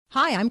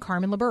Hi, I'm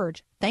Carmen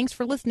LaBerge. Thanks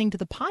for listening to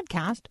the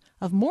podcast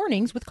of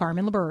Mornings with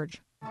Carmen LaBerge.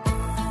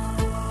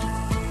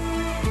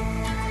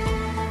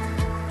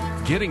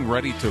 Getting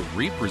ready to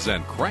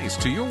represent Christ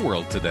to your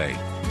world today.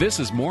 This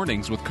is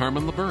Mornings with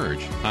Carmen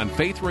LaBerge on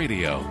Faith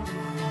Radio. If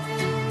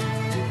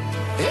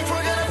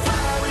we're gonna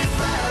fly, we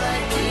fly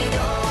like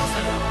eagles,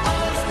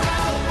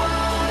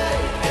 unstoppable.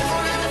 If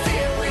we're gonna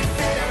fear, we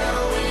fear no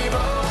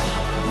evil.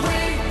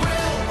 We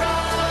will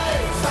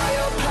rise, by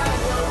your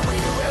power we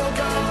will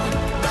go,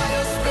 by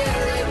your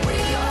spirit we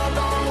are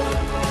born.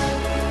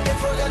 If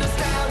we're gonna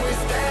stand, we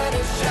stand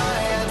as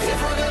giants.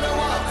 If we're gonna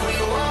walk, we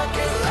walk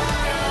as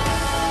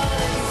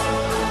lions.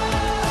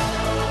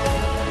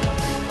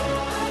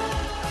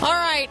 All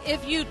right,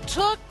 if you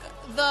took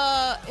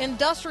the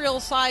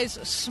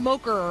industrial-sized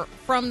smoker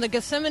from the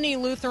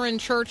Gethsemane Lutheran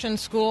Church and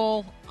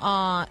School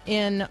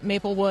in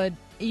Maplewood,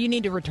 you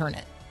need to return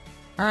it.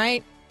 All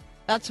right?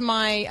 That's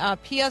my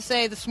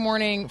PSA this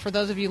morning for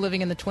those of you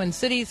living in the Twin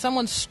Cities.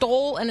 Someone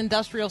stole an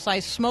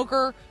industrial-sized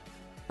smoker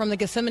from the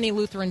Gethsemane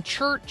Lutheran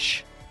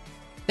Church.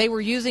 They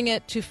were using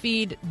it to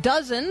feed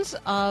dozens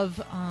of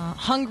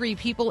hungry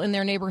people in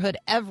their neighborhood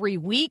every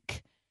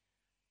week.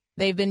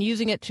 They've been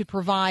using it to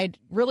provide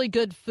really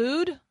good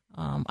food.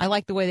 I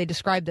like the way they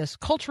describe this,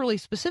 culturally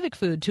specific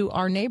food to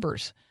our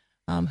neighbors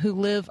who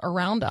live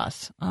around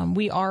us.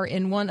 We are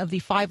in one of the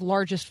 5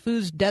 largest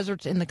food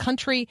deserts in the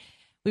country.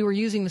 We were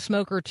using the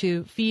smoker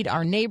to feed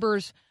our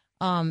neighbors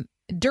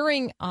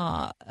during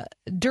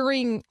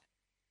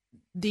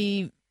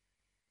the,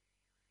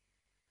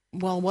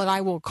 well, what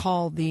I will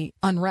call the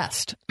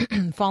unrest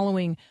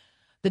following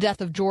the death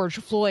of George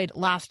Floyd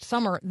last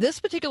summer. This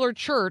particular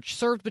church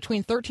served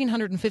between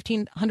 1,300 and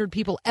 1,500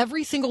 people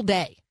every single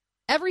day.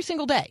 Every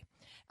single day.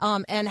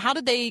 And how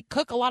did they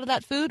cook a lot of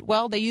that food?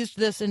 Well, they used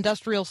this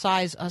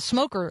industrial-size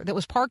smoker that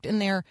was parked in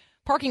their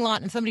parking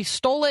lot, and somebody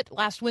stole it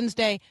last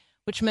Wednesday,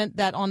 which meant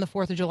that on the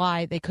 4th of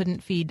July, they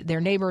couldn't feed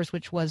their neighbors,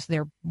 which was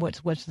their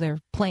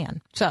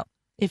plan. So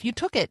if you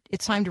took it,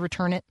 it's time to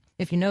return it.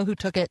 If you know who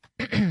took it,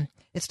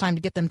 it's time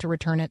to get them to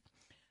return it.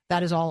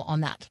 That is all on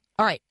that.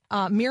 All right,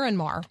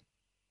 Myanmar,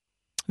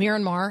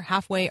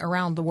 halfway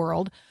around the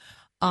world.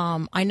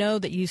 I know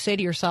that you say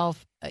to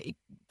yourself,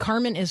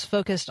 Carmen is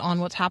focused on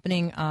what's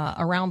happening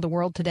around the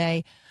world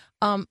today.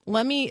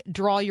 Let me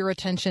draw your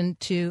attention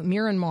to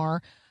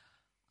Myanmar.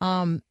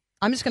 I'm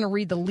just going to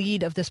read the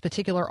lead of this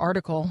particular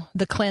article.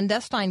 The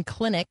clandestine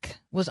clinic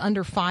was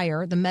under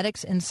fire, the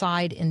medics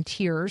inside in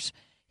tears,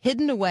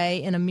 hidden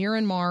away in a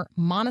Myanmar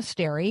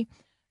monastery.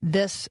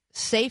 This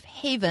safe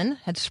haven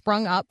had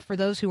sprung up for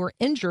those who were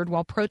injured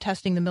while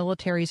protesting the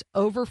military's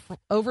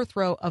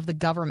overthrow of the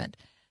government.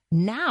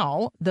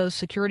 Now, those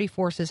security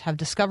forces have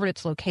discovered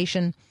its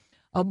location.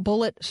 A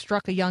bullet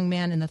struck a young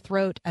man in the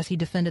throat as he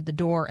defended the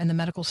door, and the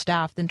medical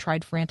staff then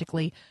tried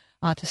frantically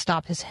to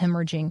stop his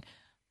hemorrhaging.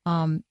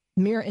 In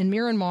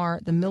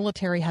Myanmar, the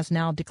military has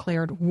now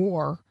declared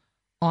war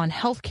on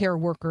healthcare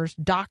workers.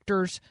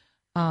 Doctors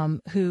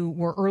who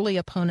were early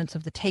opponents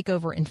of the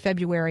takeover in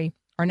February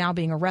are now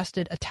being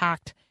arrested,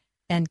 attacked,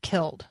 and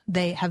killed.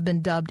 They have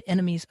been dubbed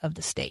enemies of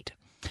the state.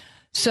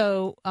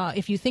 So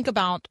if you think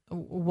about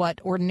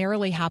what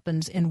ordinarily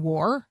happens in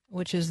war,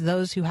 which is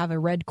those who have a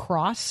Red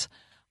Cross,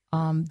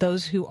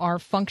 those who are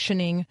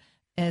functioning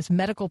as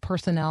medical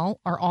personnel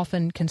are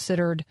often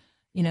considered,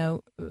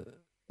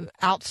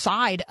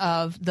 outside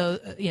of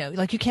the,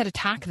 like you can't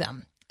attack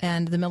them.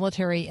 And the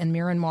military in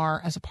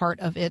Myanmar, as a part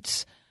of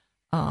its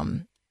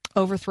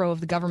overthrow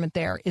of the government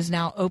there, is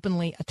now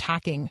openly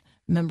attacking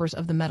members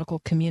of the medical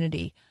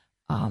community.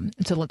 And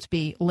so let's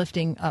be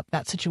lifting up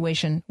that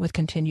situation with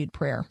continued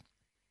prayer.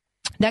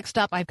 Next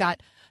up, I've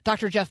got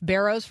Dr. Jeff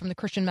Barrows from the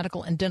Christian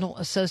Medical and Dental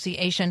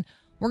Association.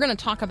 We're going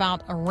to talk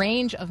about a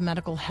range of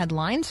medical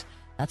headlines.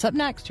 That's up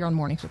next here on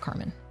Mornings with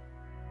Carmen.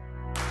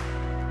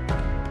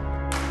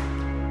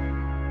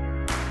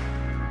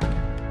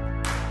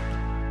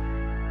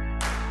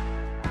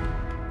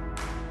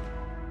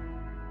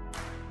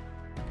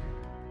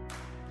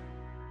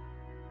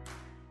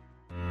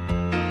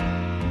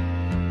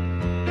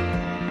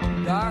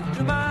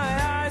 Doctor, my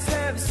eyes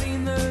have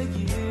seen the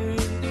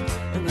years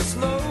and the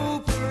slow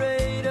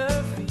parade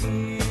of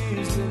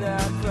fears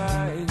without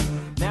crying.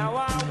 Now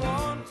I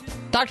want to...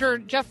 Dr.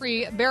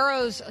 Jeffrey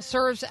Barrows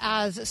serves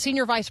as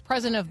Senior Vice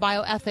President of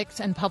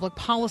Bioethics and Public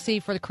Policy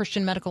for the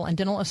Christian Medical and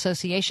Dental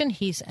Association.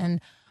 He's an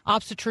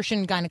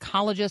obstetrician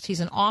gynecologist. He's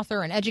an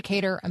author, an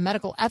educator, a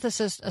medical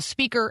ethicist, a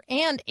speaker,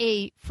 and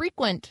a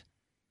frequent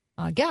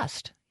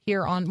guest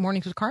here on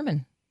Mornings with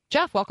Carmen.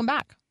 Jeff, welcome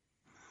back.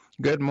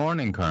 Good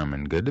morning,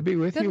 Carmen. Good to be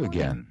with you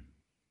again.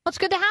 Well, it's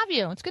good to have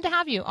you. It's good to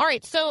have you. All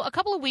right. So a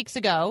couple of weeks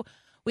ago,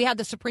 we had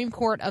the Supreme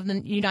Court of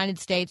the United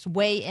States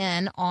weigh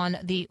in on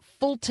the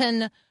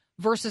Fulton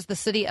versus the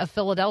city of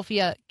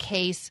Philadelphia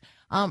case.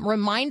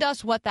 Remind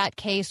us what that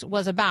case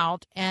was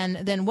about, and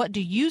then what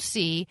do you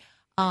see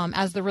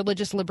as the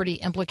religious liberty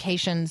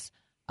implications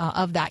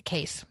of that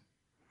case?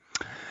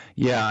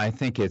 Yeah, I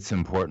think it's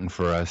important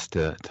for us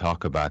to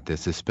talk about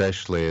this,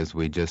 especially as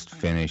we just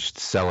finished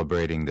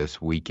celebrating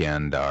this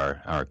weekend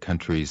our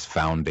country's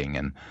founding.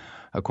 And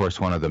of course,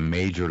 one of the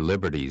major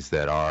liberties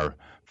that our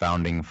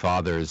founding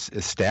fathers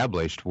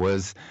established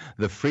was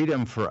the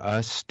freedom for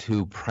us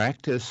to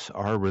practice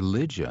our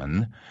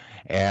religion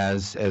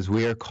as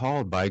we are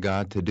called by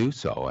God to do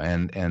so.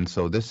 And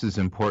so this is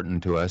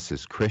important to us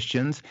as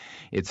Christians.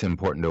 It's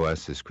important to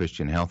us as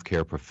Christian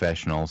healthcare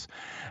professionals.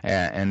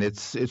 And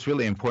it's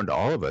really important to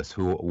all of us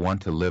who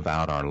want to live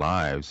out our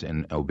lives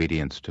in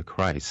obedience to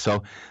Christ.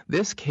 So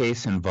this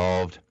case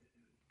involved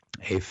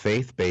a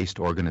faith-based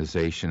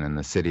organization in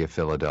the city of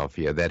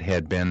Philadelphia that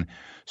had been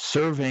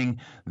serving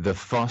the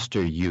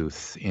foster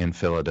youth in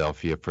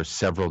Philadelphia for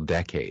several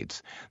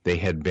decades. They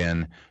had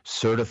been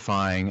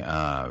certifying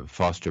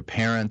foster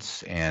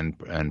parents and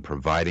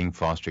providing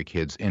foster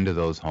kids into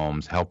those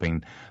homes,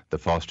 helping the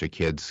foster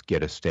kids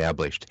get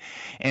established.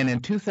 And in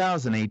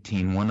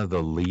 2018, one of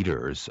the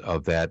leaders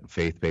of that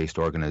faith-based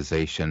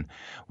organization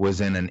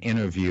was in an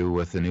interview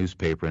with a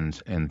newspaper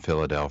in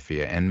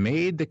Philadelphia and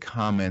made the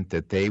comment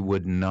that they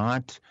would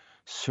not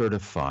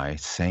certify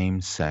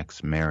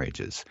same-sex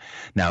marriages.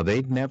 Now,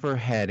 they'd never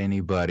had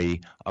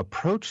anybody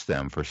approach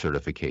them for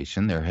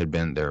certification. There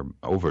are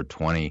over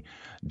 20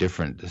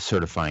 different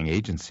certifying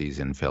agencies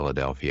in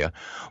Philadelphia,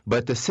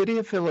 but the city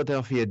of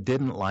Philadelphia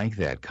didn't like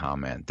that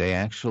comment. They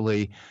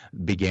actually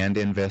began to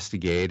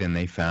investigate, and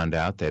they found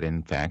out that,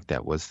 in fact,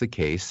 that was the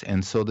case.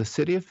 And so the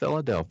city of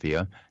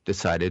Philadelphia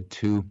decided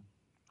to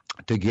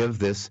give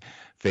this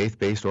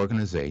faith-based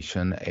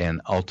organization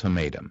an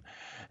ultimatum,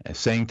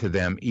 saying to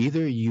them,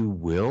 either you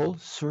will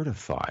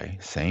certify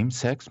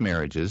same-sex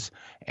marriages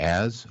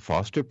as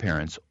foster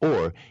parents,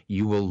 or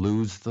you will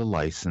lose the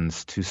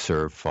license to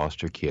serve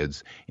foster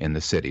kids in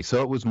the city.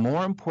 So it was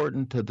more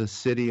important to the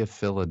city of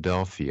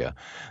Philadelphia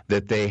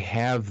that they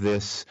have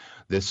this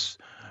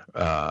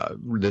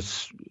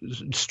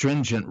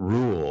stringent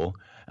rule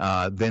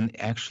than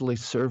actually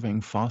serving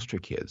foster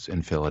kids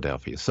in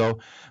Philadelphia. So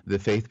the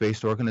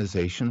faith-based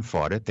organization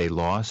fought it. They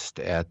lost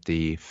at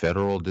the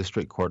federal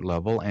district court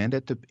level and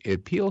at the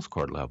appeals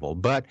court level.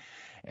 But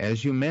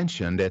as you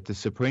mentioned, at the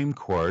Supreme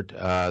Court,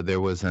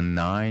 there was a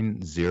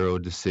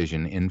 9-0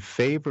 decision in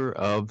favor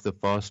of the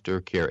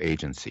foster care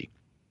agency.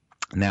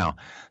 Now,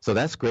 so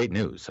that's great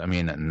news. I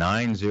mean, a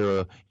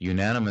 9-0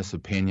 unanimous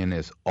opinion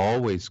is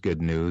always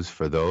good news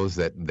for those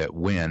that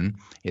win.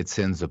 It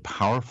sends a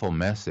powerful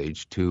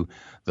message to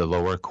the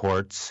lower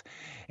courts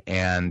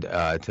and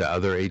to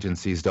other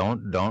agencies.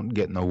 Don't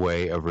get in the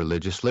way of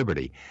religious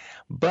liberty.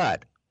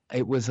 But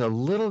it was a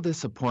little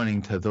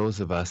disappointing to those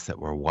of us that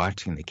were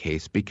watching the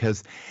case,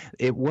 because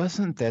it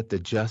wasn't that the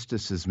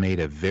justices made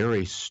a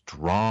very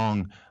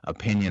strong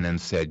opinion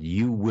and said,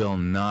 you will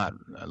not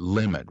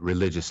limit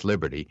religious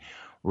liberty.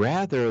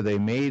 Rather, they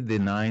made the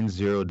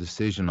 9-0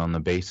 decision on the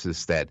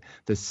basis that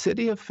the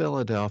city of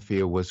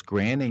Philadelphia was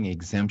granting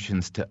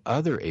exemptions to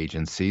other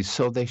agencies,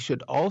 so they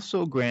should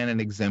also grant an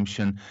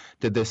exemption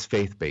to this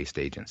faith-based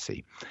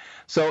agency.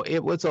 So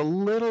it was a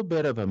little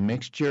bit of a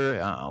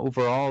mixture.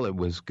 Overall, it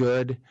was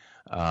good.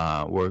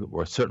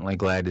 We're certainly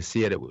glad to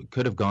see it. It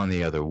could have gone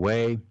the other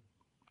way,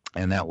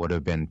 and that would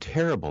have been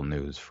terrible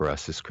news for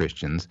us as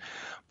Christians.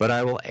 But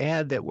I will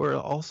add that we're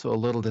also a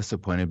little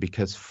disappointed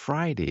because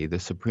Friday the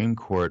Supreme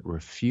Court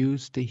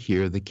refused to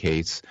hear the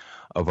case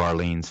of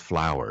Arlene's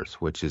Flowers,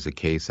 which is a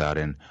case out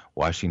in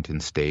Washington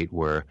State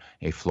where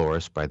a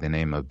florist by the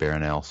name of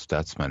Barronelle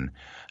Stutzman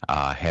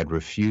had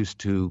refused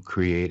to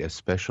create a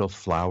special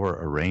flower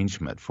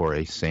arrangement for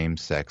a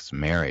same-sex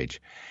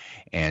marriage.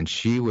 And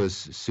she was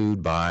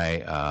sued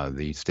by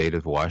the state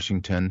of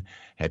Washington,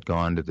 had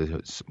gone to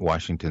the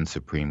Washington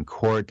Supreme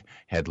Court,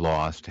 had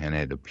lost, and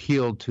had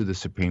appealed to the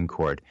Supreme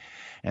Court.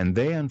 And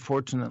they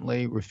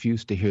unfortunately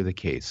refused to hear the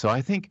case. So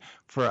I think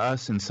for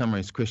us, in summary,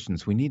 as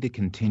Christians, we need to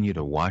continue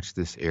to watch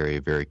this area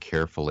very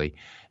carefully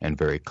and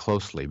very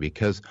closely,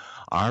 because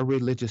our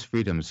religious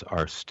freedoms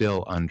are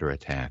still under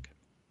attack.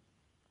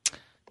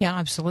 Yeah,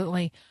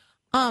 absolutely.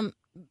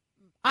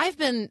 I've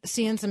been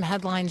seeing some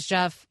headlines,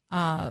 Jeff,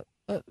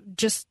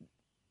 just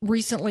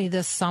recently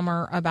this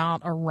summer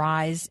about a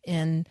rise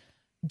in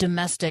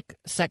domestic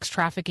sex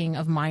trafficking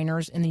of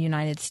minors in the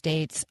United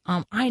States.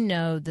 I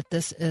know that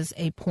this is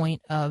a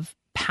point of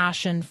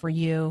passion for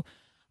you.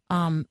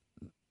 Can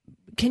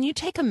you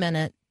take a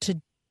minute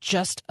to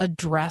just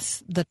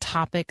address the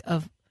topic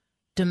of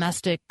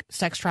domestic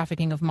sex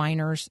trafficking of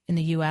minors in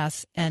the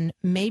U.S. and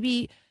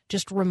maybe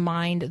just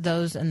remind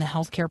those in the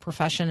healthcare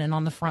profession and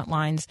on the front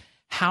lines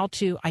how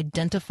to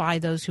identify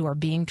those who are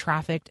being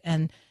trafficked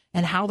and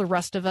how the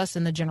rest of us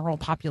in the general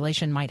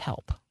population might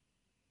help?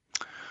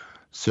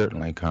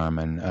 Certainly,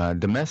 Carmen.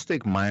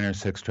 Domestic minor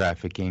sex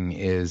trafficking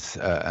is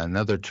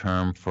another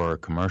term for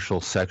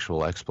commercial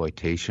sexual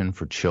exploitation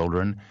for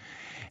children.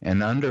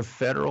 And under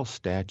federal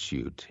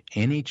statute,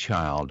 any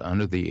child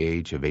under the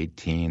age of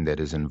 18 that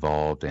is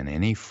involved in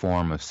any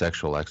form of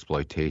sexual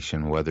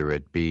exploitation, whether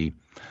it be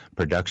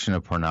production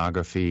of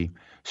pornography,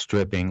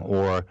 stripping,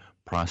 or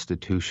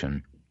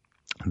prostitution,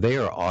 they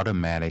are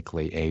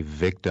automatically a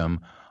victim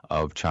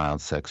of child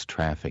sex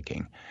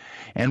trafficking.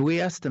 And we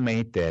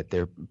estimate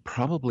that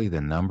probably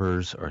the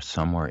numbers are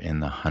somewhere in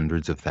the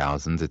hundreds of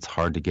thousands. It's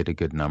hard to get a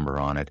good number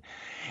on it.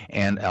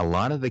 And a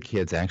lot of the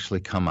kids actually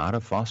come out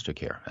of foster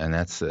care. And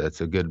that's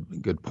a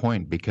good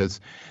point, because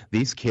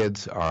these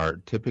kids are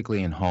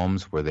typically in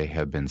homes where they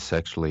have been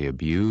sexually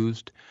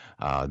abused,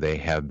 they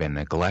have been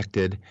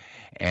neglected,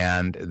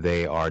 and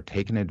they are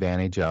taken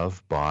advantage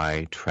of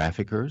by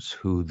traffickers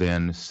who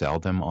then sell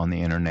them on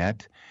the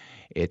internet.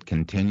 It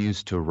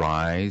continues to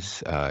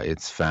rise.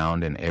 It's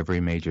found in every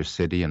major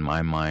city, in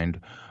my mind,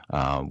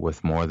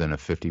 with more than a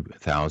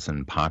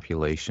 50,000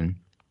 population.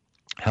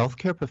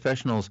 Healthcare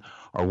professionals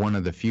are one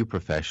of the few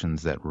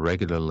professions that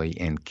regularly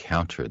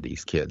encounter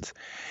these kids.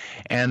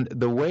 And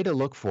the way to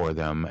look for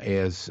them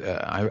is,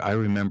 I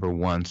remember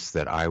once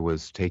that I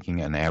was taking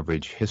an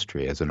average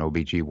history as an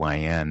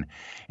OBGYN,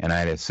 and I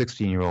had a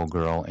 16-year-old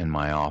girl in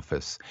my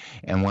office.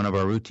 And one of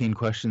our routine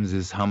questions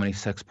is, how many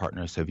sex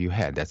partners have you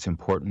had? That's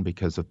important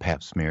because of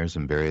pap smears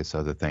and various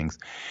other things.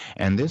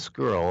 And this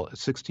girl,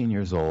 16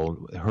 years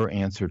old, her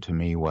answer to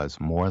me was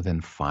more than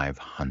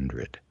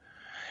 500.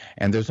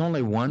 And there's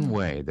only one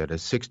way that a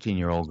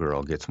 16-year-old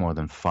girl gets more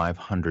than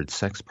 500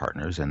 sex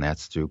partners, and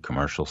that's through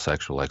commercial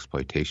sexual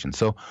exploitation.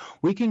 So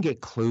we can get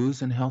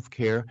clues in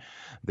healthcare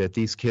that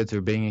these kids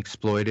are being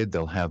exploited.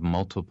 They'll have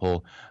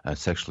multiple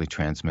sexually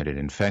transmitted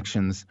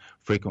infections.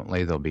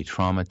 Frequently, they'll be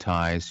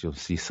traumatized. You'll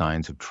see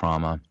signs of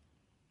trauma,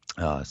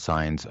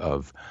 signs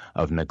of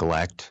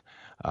neglect,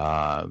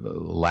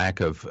 lack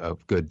of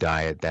good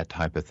diet, that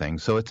type of thing.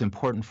 So it's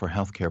important for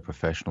healthcare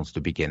professionals to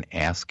begin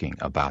asking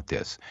about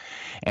this,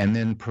 and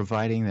then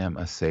providing them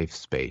a safe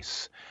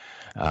space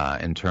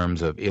in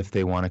terms of if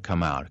they want to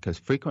come out, because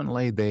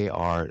frequently they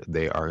are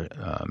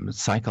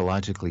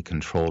psychologically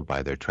controlled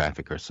by their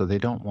traffickers, so they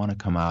don't want to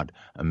come out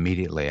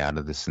immediately out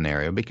of the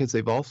scenario because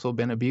they've also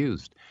been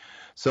abused.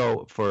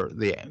 So for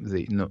the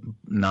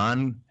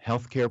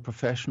non-healthcare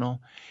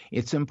professional,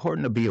 it's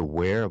important to be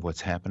aware of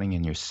what's happening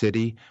in your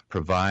city,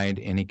 provide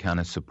any kind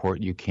of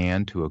support you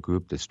can to a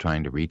group that's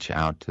trying to reach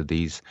out to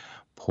these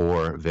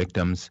poor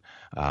victims.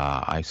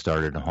 I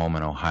started a home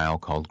in Ohio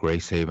called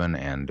Grace Haven,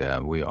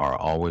 and we are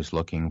always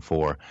looking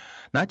for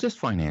not just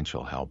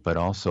financial help, but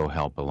also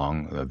help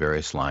along the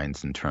various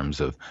lines in terms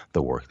of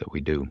the work that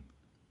we do.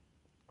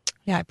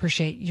 Yeah, I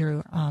appreciate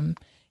your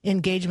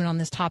engagement on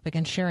this topic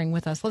and sharing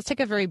with us. Let's take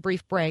a very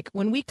brief break.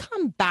 When we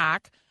come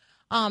back,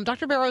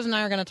 Dr. Barrows and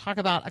I are going to talk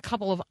about a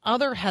couple of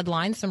other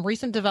headlines, some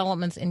recent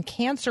developments in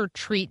cancer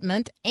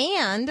treatment,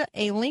 and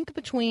a link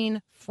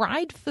between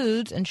fried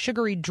foods and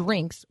sugary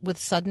drinks with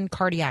sudden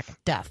cardiac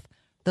death.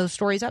 Those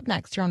stories up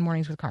next here on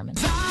Mornings with Carmen.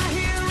 I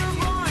hear a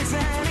voice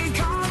and he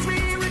calls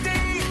me every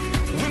day.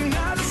 When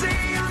others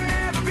say I'll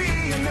never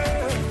be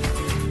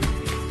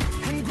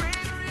enough. And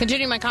greater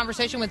Continuing my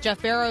conversation with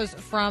Jeff Barrows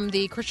from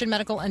the Christian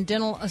Medical and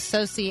Dental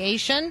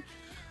Association.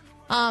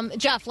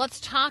 Jeff, let's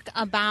talk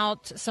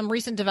about some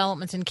recent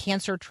developments in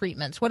cancer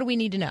treatments. What do we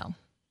need to know?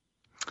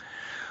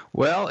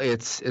 Well,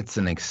 it's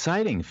an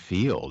exciting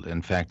field.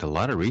 In fact, a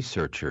lot of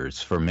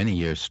researchers for many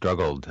years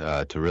struggled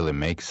to really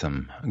make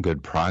some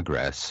good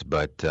progress,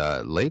 but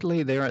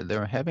lately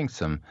they're having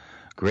some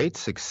great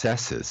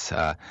successes.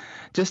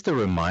 Just a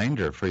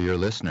reminder for your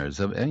listeners,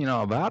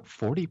 about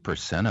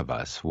 40% of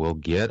us will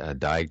get a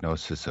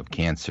diagnosis of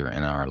cancer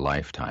in our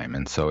lifetime,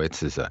 and so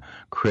it's a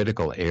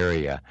critical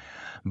area.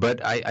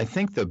 But I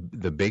think the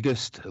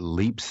biggest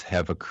leaps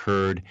have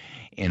occurred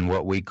in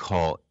what we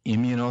call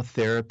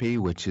immunotherapy,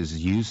 which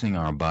is using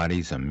our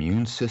body's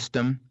immune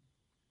system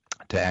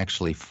to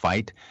actually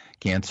fight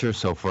cancer.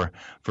 So for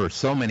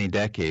so many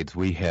decades,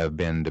 we have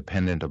been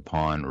dependent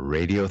upon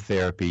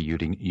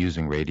radiotherapy,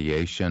 using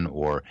radiation,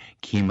 or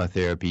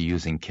chemotherapy,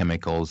 using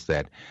chemicals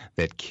that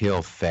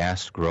kill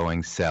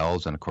fast-growing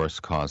cells and, of course,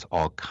 cause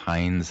all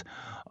kinds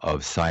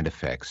of side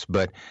effects.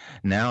 But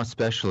now,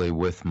 especially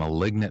with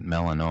malignant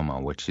melanoma,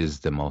 which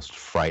is the most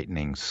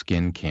frightening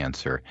skin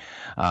cancer,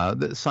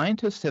 the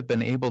scientists have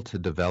been able to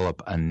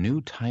develop a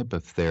new type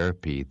of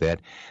therapy that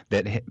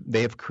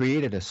they have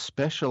created a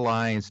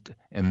specialized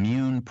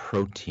immune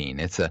protein.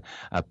 It's a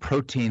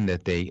protein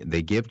that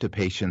they give to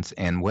patients,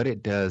 and what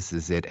it does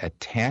is it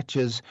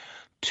attaches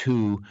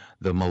to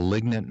the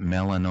malignant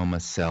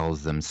melanoma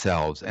cells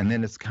themselves, and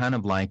then it's kind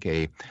of like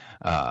a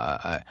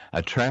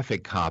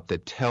traffic cop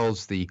that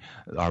tells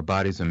our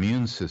body's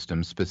immune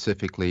system,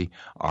 specifically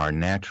our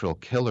natural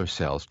killer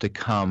cells, to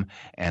come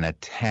and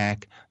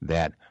attack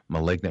that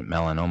malignant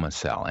melanoma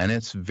cell. And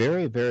it's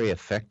very, very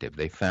effective.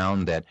 They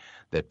found that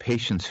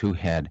patients who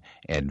had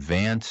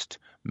advanced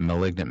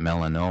malignant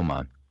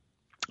melanoma,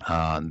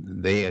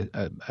 they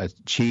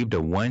achieved a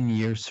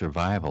 1-year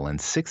survival in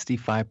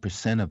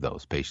 65% of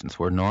those patients,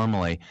 where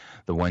normally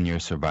the 1-year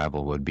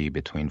survival would be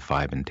between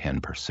 5 and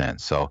 10%.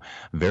 So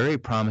very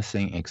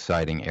promising,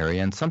 exciting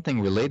area. And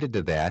something related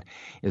to that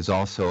is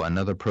also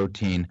another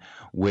protein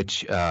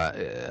which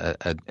they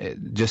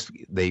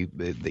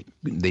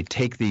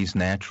take these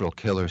natural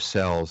killer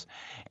cells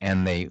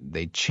and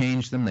they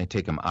change them. They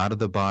take them out of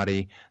the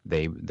body.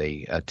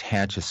 They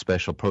attach a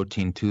special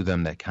protein to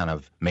them that kind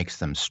of makes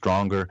them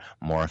stronger,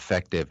 more more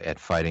effective at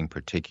fighting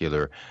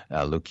particular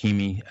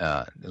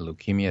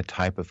leukemia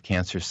type of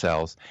cancer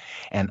cells.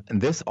 And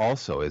this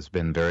also has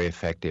been very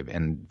effective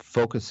in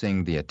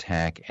focusing the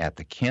attack at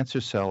the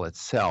cancer cell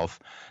itself,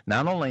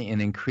 not only in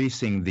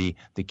increasing the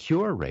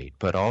cure rate,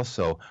 but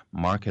also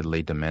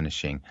markedly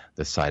diminishing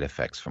the side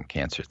effects from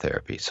cancer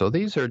therapy. So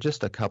these are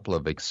just a couple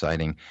of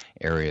exciting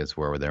areas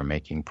where they're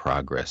making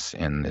progress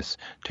in this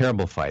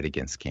terrible fight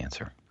against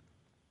cancer.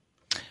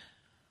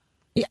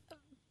 Yeah,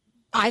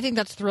 I think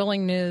that's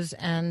thrilling news.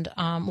 And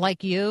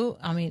like you,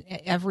 I mean,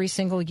 every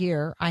single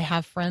year I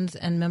have friends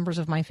and members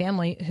of my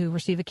family who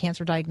receive a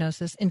cancer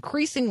diagnosis.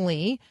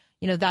 Increasingly,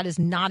 that is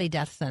not a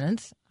death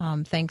sentence.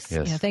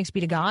 Thanks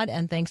be to God,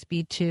 and thanks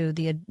be to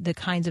the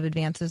kinds of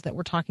advances that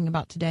we're talking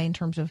about today in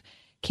terms of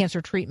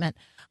cancer treatment.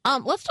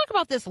 Let's talk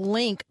about this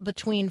link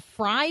between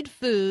fried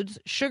foods,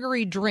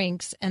 sugary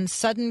drinks, and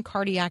sudden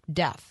cardiac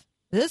death.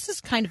 This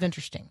is kind of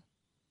interesting.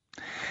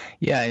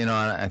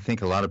 Yeah, I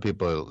think a lot of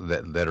people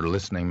that are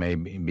listening may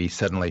be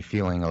suddenly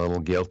feeling a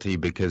little guilty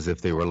because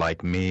if they were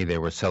like me, they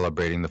were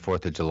celebrating the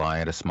 4th of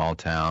July at a small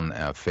town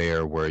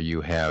fair where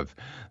you have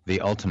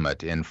the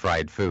ultimate in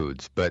fried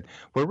foods. But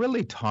we're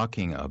really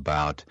talking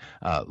about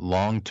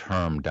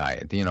long-term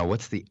diet.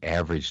 What's the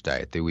average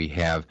diet that we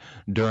have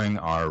during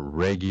our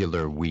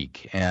regular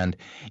week? And,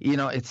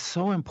 it's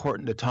so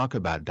important to talk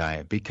about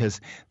diet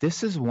because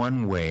this is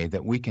one way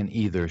that we can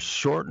either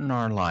shorten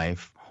our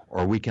life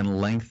or we can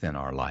lengthen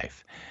our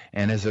life.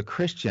 And as a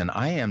Christian,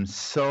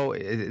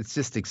 it's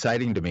just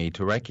exciting to me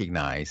to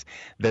recognize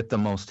that the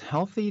most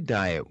healthy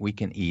diet we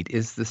can eat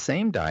is the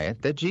same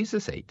diet that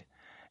Jesus ate.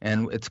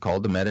 And it's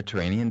called the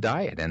Mediterranean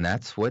diet, and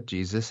that's what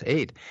Jesus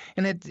ate.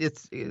 And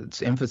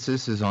its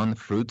emphasis is on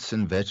fruits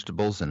and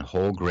vegetables and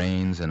whole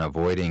grains and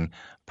avoiding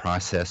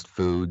processed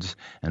foods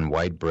and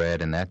white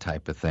bread and that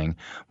type of thing.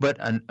 But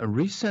a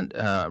recent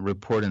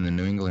report in the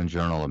New England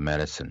Journal of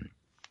Medicine,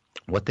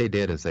 what they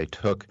did is they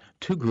took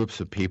two groups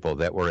of people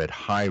that were at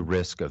high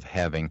risk of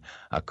having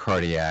a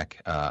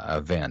cardiac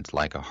event,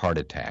 like a heart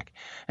attack.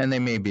 And they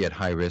may be at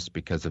high risk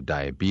because of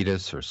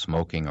diabetes or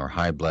smoking or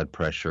high blood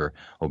pressure,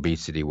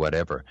 obesity,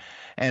 whatever.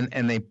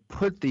 And they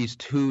put these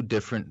two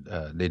different,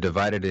 they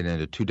divided it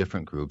into two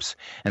different groups.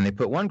 And they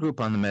put one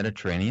group on the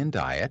Mediterranean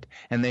diet,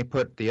 and they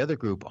put the other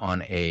group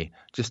on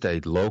just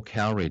a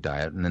low-calorie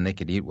diet, and then they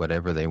could eat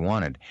whatever they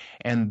wanted.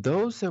 And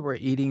those that were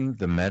eating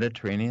the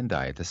Mediterranean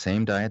diet, the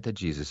same diet that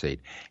Jesus ate,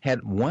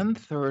 had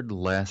 1/3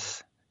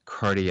 less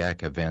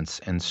cardiac events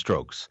and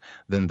strokes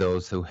than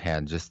those who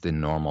had just the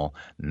normal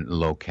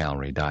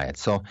low-calorie diet.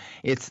 So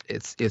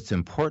it's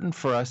important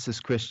for us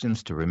as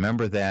Christians to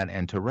remember that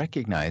and to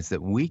recognize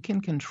that we can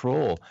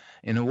control,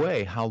 in a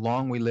way, how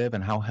long we live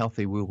and how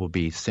healthy we will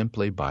be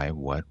simply by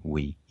what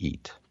we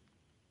eat.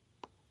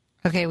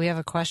 Okay, we have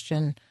a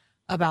question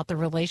about the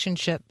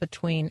relationship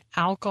between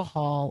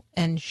alcohol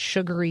and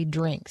sugary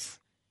drinks.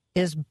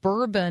 Is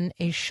bourbon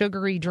a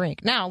sugary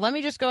drink? Now, let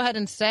me just go ahead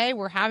and say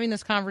we're having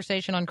this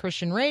conversation on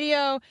Christian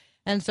radio.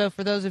 And so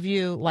for those of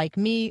you like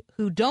me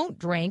who don't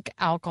drink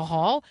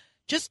alcohol,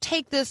 just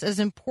take this as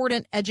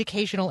important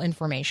educational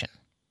information.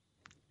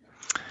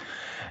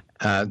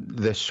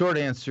 The short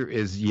answer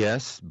is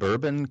yes,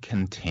 bourbon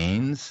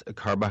contains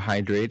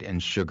carbohydrate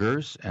and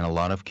sugars and a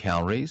lot of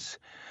calories.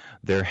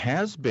 There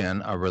has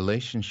been a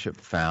relationship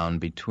found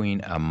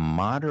between a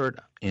moderate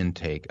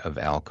intake of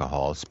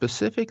alcohol,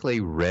 specifically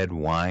red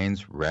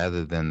wines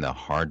rather than the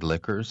hard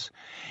liquors,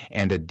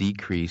 and a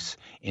decrease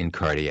in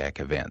cardiac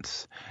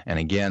events. And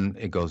again,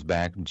 it goes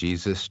back,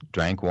 Jesus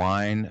drank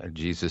wine,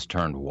 Jesus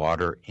turned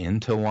water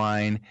into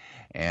wine,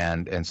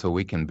 and so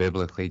we can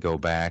biblically go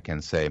back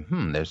and say,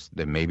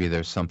 maybe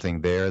there's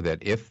something there that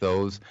if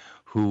those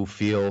who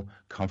feel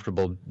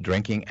comfortable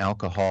drinking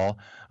alcohol,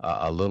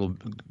 a little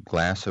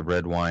glass of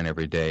red wine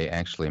every day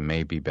actually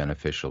may be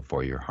beneficial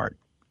for your heart.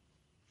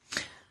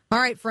 All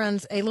right,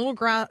 friends, a little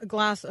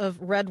glass of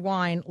red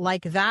wine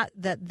like that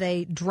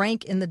they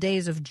drank in the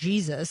days of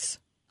Jesus,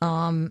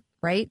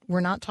 right? We're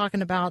not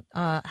talking about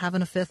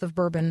having a fifth of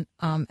bourbon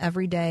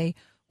every day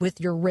with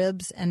your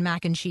ribs and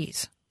mac and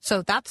cheese.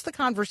 So that's the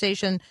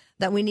conversation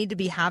that we need to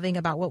be having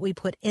about what we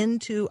put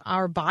into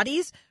our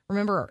bodies.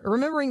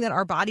 Remembering that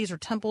our bodies are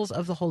temples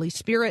of the Holy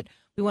Spirit.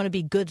 We want to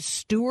be good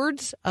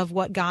stewards of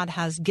what God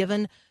has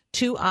given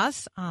to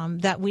us,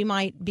 that we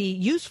might be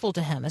useful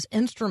to Him as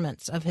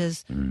instruments of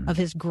His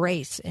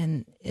grace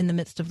in the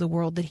midst of the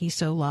world that He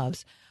so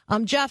loves.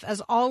 Jeff,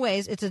 as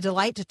always, it's a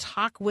delight to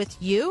talk with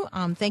you.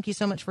 Thank you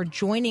so much for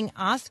joining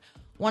us.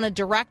 Want to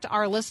direct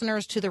our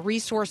listeners to the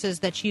resources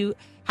that you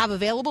have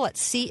available at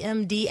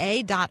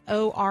cmda.org.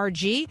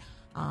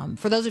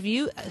 For those of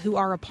you who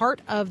are a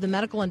part of the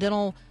medical and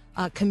dental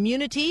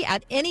community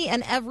at any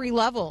and every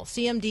level,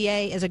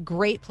 CMDA is a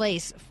great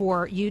place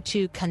for you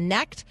to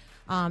connect.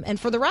 And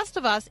for the rest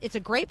of us, it's a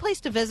great place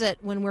to visit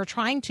when we're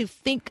trying to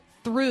think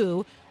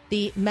through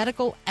the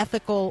medical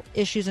ethical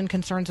issues and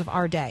concerns of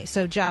our day.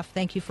 So, Jeff,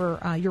 thank you for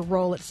your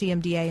role at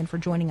CMDA and for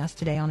joining us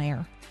today on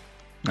air.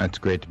 It's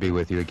great to be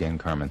with you again,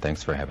 Carmen.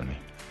 Thanks for having me.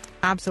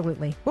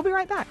 Absolutely. We'll be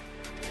right back.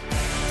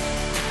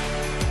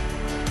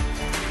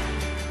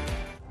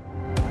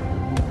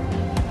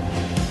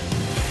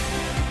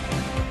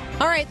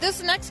 All right,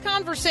 this next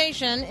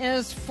conversation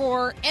is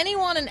for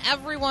anyone and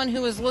everyone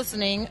who is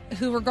listening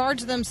who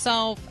regards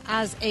themselves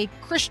as a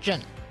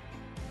Christian.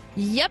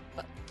 Yep.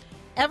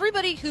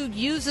 Everybody who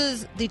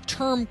uses the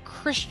term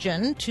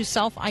Christian to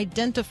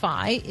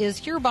self-identify is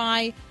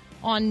hereby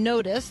on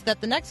notice that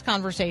the next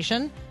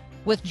conversation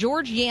with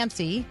George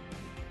Yancey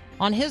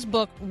on his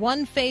book,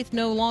 One Faith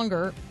No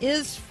Longer,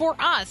 is for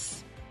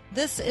us.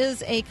 This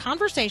is a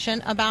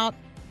conversation about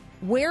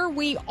where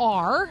we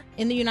are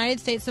in the United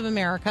States of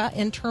America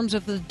in terms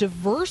of the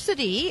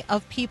diversity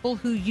of people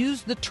who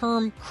use the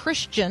term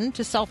Christian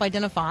to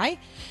self-identify,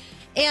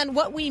 and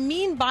what we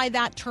mean by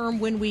that term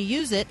when we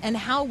use it, and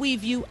how we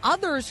view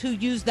others who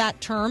use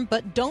that term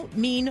but don't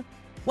mean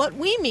what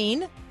we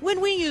mean when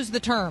we use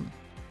the term.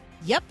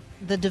 Yep,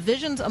 the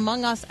divisions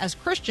among us as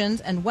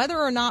Christians, and whether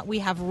or not we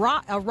have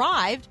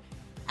arrived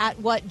at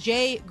what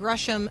J.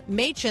 Gresham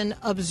Machen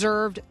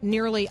observed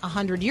nearly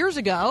 100 years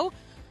ago,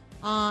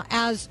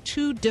 as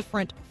two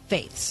different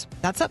faiths.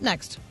 That's up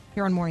next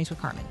here on Mornings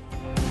with Carmen.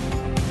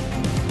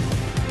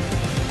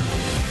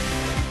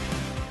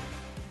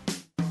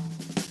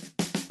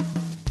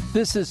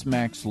 This is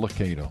Max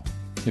Lucado.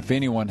 If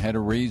anyone had a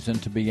reason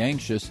to be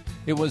anxious,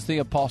 it was the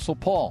Apostle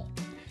Paul.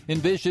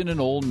 Envision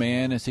an old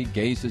man as he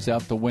gazes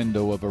out the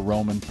window of a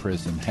Roman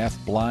prison, half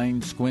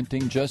blind,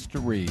 squinting just to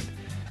read.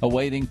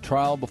 Awaiting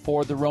trial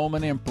before the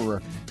Roman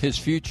emperor, his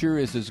future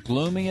is as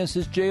gloomy as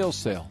his jail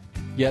cell.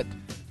 Yet,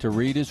 to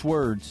read his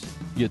words,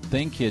 you'd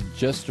think he had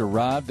just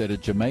arrived at a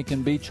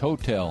Jamaican beach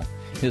hotel.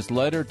 His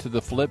letter to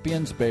the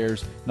Philippians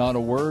bears not a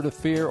word of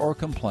fear or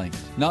complaint,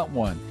 not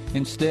one.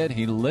 Instead,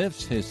 he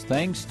lifts his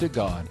thanks to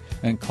God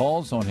and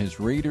calls on his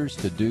readers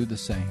to do the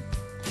same.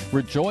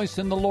 Rejoice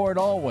in the Lord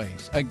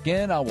always.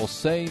 Again, I will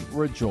say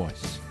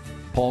rejoice.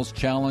 Paul's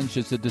challenge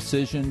is a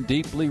decision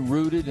deeply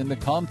rooted in the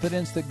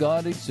confidence that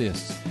God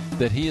exists,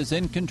 that he is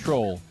in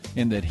control,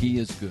 and that he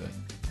is good.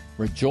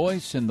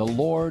 Rejoice in the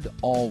Lord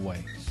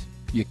always.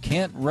 You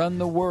can't run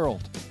the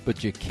world,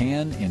 but you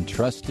can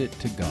entrust it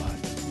to God.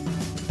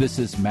 This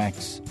is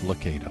Max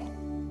Lucado.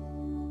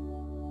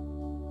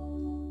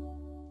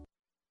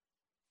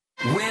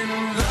 When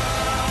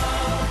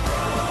love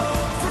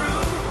broke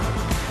through,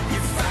 you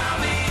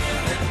found me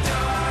in the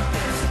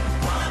darkness,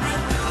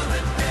 wandering through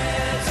the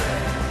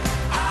desert.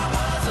 I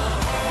was a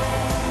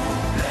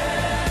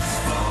hopeless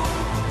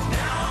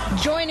fool.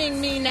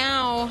 Joining me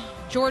now,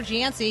 George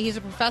Yancey. He's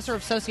a professor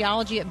of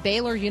sociology at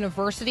Baylor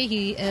University.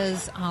 He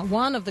is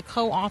one of the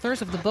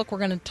co-authors of the book we're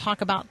going to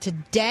talk about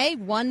today,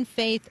 One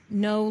Faith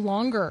No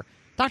Longer.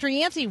 Dr.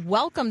 Yancey,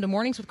 welcome to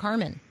Mornings with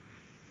Carmen.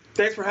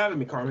 Thanks for having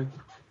me, Carmen.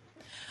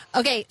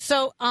 Okay,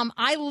 so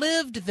I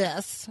lived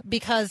this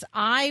because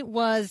I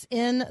was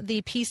in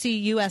the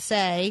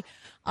PCUSA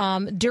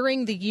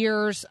during the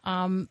years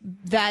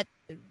that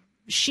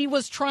she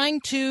was trying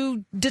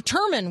to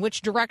determine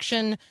which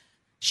direction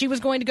she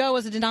was going to go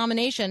as a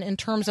denomination in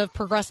terms of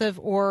progressive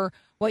or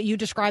what you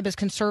describe as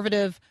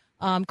conservative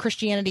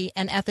Christianity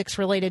and ethics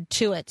related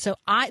to it. So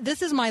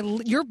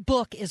your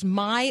book is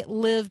my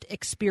lived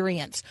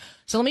experience.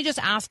 So let me just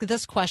ask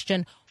this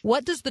question.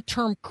 What does the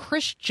term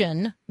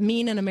Christian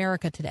mean in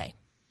America today?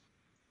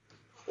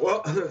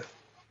 Well,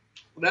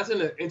 that's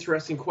an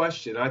interesting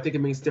question. I think it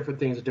means different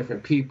things to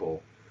different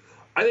people.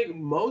 I think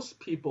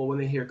most people, when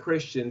they hear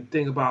Christian,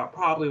 think about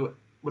probably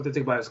what they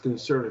think about as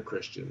conservative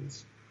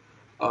Christians.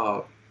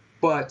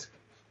 But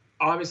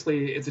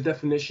obviously, it's a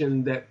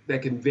definition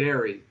that can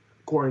vary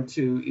according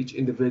to each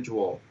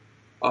individual.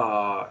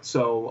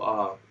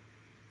 So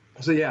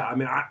yeah, I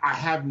mean, I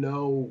have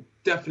no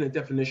definite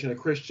definition of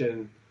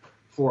Christian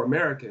for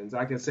Americans.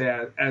 I can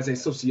say as a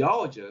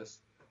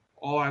sociologist,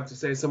 all I have to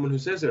say is someone who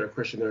says they're a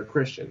Christian, they're a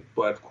Christian.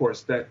 But of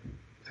course, that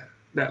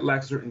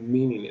lacks certain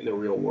meaning in the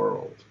real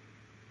world.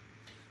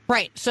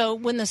 Right. So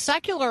when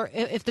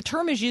if the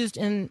term is used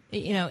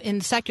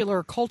in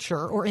secular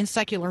culture or in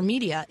secular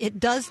media, it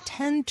does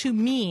tend to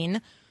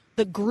mean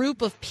the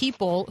group of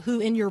people who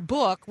in your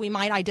book we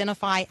might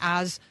identify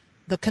as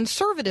the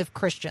conservative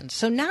Christians.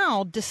 So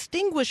now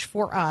distinguish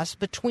for us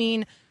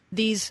between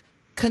these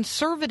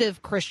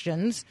conservative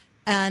Christians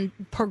and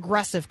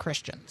progressive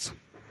Christians.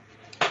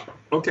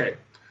 Okay.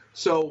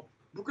 So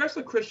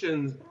progressive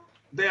Christians,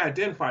 they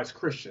identify as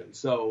Christians.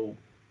 So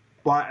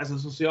as a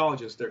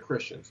sociologist, they're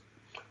Christians.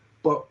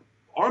 But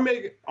our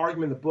main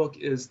argument in the book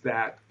is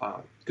that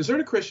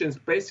conservative Christians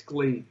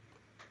basically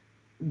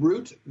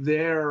root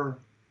their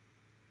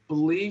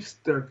beliefs,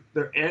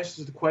 their answers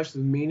to the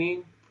question of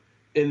meaning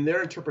in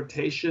their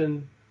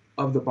interpretation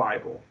of the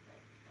Bible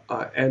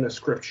and of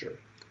Scripture.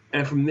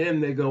 And from then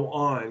they go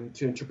on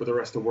to interpret the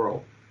rest of the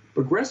world.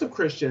 Progressive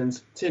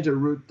Christians tend to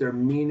root their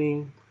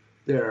meaning,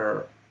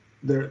 their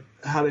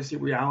how they see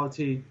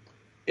reality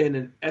in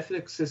an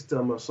ethic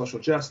system of social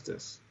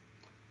justice.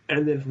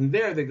 And then from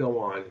there, they go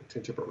on to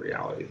interpret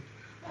reality.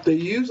 They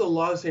use a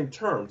lot of the same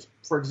terms.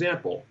 For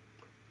example,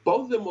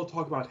 both of them will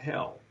talk about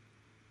hell.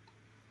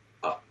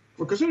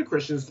 For conservative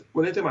Christians,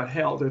 when they think about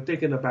hell, they're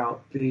thinking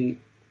about the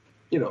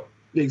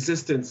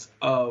existence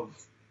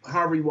of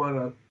however you want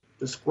to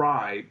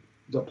describe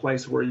the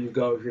place where you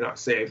go if you're not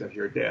saved, if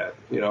you're dead.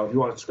 If you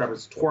want to describe it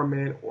as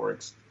torment or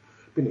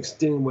being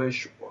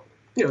extinguished, or,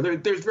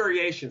 there's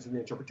variations in the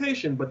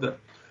interpretation, but the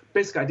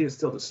basic idea is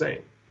still the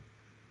same.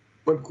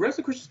 When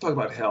progressive Christians talk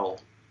about hell,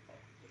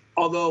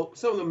 although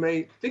some of them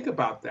may think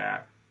about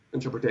that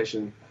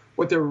interpretation,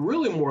 what they're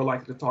really more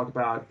likely to talk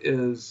about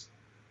is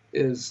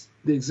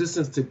the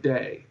existence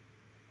today,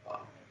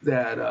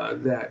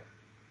 that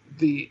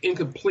the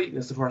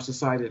incompleteness of our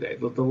society today,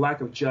 the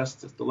lack of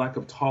justice, the lack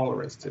of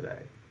tolerance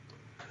today.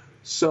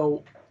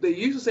 So they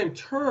use the same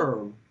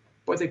term,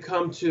 but they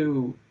come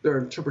to their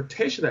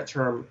interpretation of that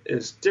term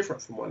is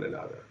different from one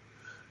another.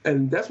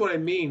 And that's what I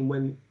mean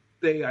when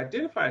they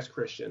identify as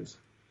Christians,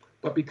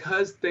 but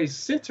because they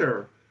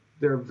center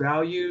their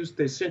values,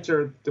 they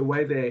center the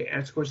way they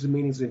answer questions and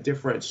meanings in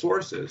different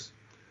sources,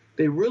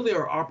 they really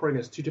are operating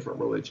as two different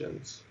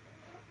religions.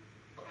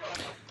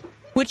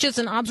 Which is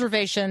an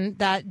observation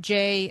that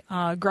J.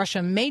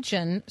 Gresham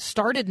Machen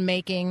started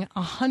making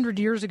 100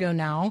 years ago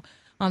now.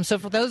 So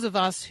for those of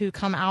us who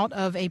come out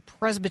of a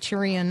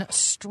Presbyterian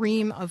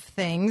stream of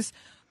things,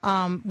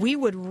 we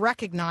would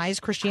recognize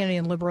Christianity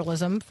and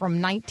liberalism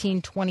from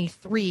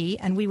 1923,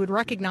 and we would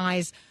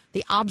recognize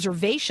the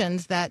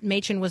observations that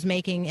Machen was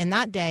making in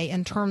that day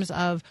in terms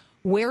of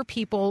where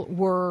people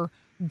were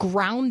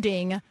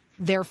grounding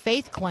their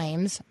faith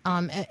claims.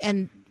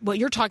 And what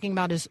you're talking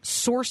about is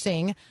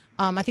sourcing.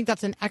 I think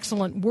that's an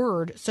excellent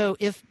word. So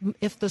if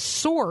the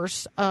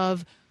source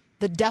of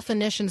the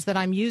definitions that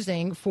I'm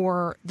using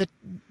for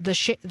the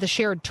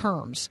shared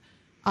terms,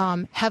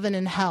 heaven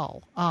and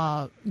hell,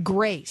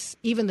 grace,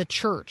 even the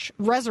church,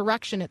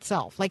 resurrection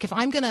itself, like if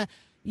I'm going to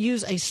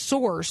use a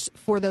source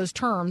for those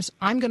terms,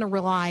 I'm going to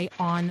rely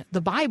on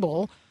the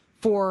Bible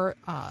for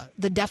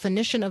the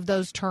definition of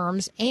those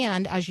terms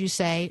and, as you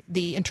say,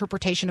 the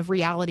interpretation of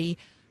reality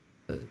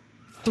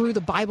through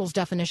the Bible's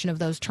definition of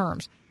those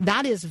terms.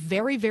 That is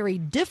very, very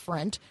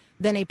different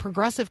than a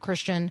progressive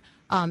Christian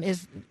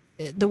is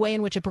the way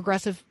in which a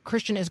progressive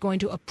Christian is going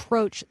to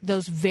approach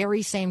those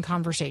very same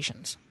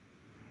conversations.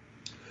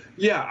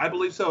 Yeah, I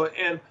believe so.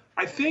 And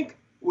I think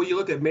when you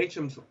look at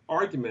Machen's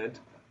argument,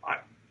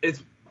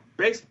 it's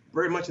based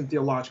very much in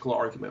theological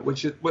argument,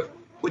 which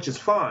is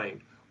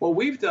fine. What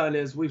we've done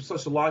is we've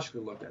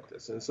sociologically looked at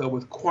this. And so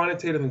with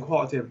quantitative and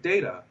qualitative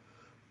data,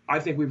 I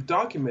think we've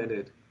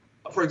documented,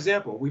 for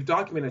example,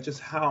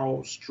 just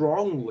how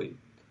strongly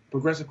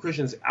progressive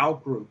Christians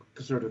outgroup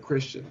conservative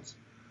Christians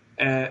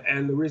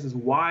and the reasons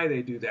why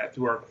they do that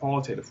through our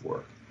qualitative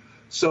work.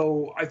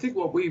 So I think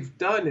what we've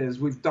done is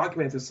we've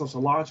documented this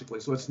sociologically.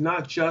 So it's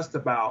not just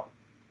about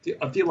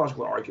a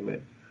theological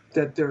argument,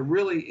 that there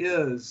really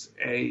is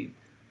a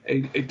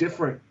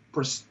different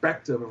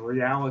perspective of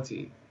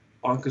reality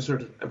on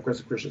conservative and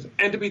progressive Christians.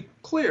 And to be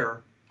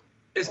clear,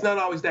 it's not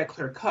always that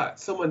clear cut.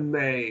 Someone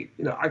may,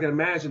 I can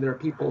imagine there are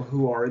people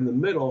who are in the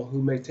middle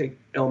who may take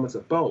elements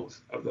of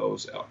both of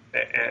those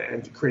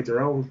and create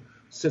their own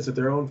sense of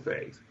their own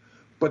faith.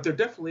 But there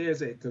definitely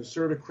is a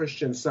conservative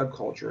Christian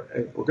subculture,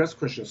 a progressive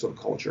Christian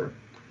subculture,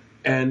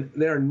 and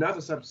they are not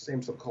the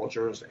same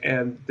subcultures,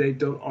 and they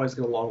don't always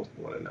get along with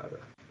one another.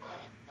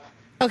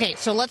 Okay,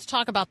 so let's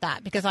talk about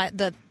that, because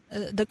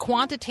the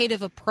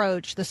quantitative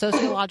approach, the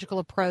sociological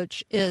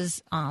approach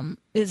is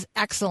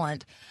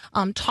excellent.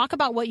 Talk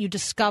about what you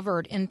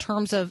discovered in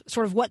terms of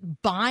sort of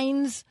what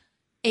binds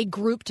a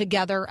group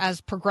together as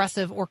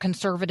progressive or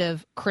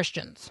conservative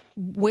Christians.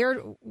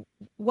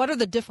 What are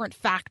the different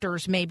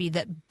factors maybe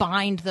that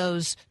bind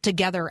those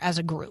together as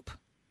a group?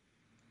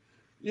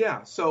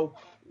 Yeah, so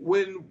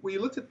when we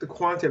looked at the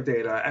quantitative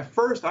data, at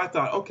first I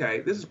thought, okay,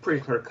 this is pretty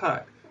clear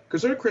cut.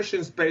 Conservative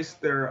Christians base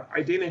their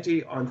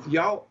identity on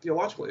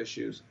theological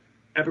issues,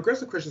 and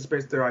progressive Christians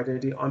base their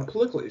identity on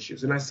political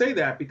issues. And I say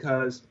that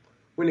because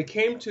when it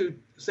came to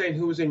saying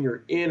who was in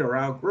your in or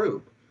out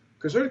group,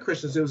 conservative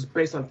Christians, it was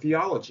based on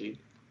theology.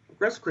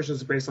 Progressive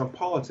Christians are based on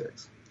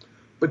politics.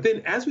 But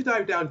then as we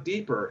dive down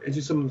deeper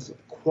into some of the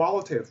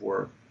qualitative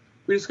work,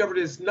 we discovered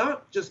it's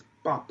not just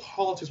about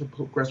politics with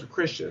progressive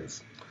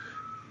Christians.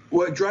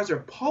 What drives their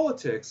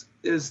politics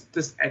is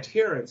this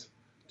adherence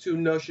to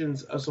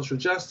notions of social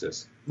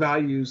justice,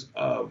 values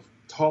of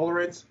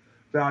tolerance,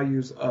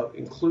 values of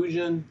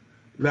inclusion,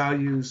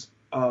 values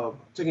of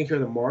taking care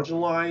of the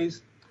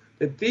marginalized,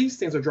 that these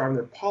things are driving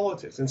their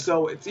politics. And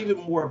so it's even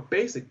more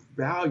basic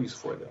values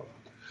for them.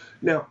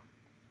 Now,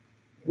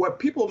 what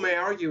people may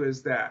argue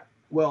is that,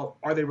 well,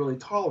 are they really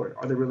tolerant?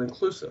 Are they really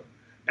inclusive?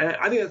 And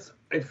I think that's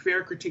a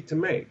fair critique to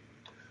make.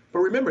 But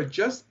remember,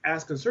 just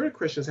as conservative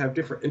Christians have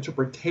different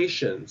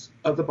interpretations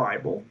of the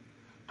Bible,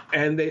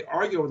 and they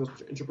argue over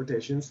those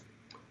interpretations,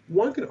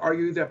 one could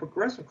argue that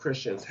progressive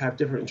Christians have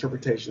different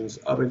interpretations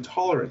of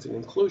intolerance and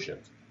inclusion,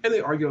 and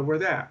they argue over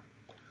that.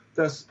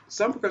 Thus,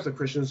 some progressive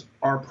Christians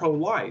are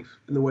pro-life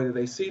in the way that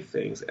they see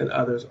things, and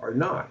others are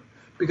not,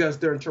 because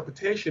their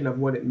interpretation of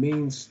what it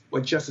means,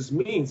 what justice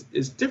means,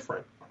 is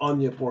different on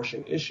the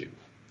abortion issue.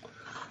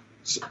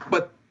 So,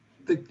 but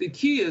the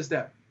key is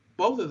that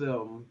both of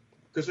them,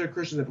 conservative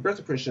Christians and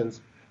progressive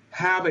Christians,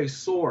 have a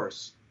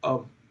source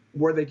of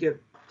where they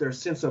get their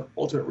sense of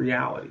ultimate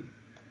reality.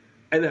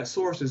 and that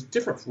source is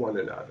different from one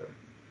another.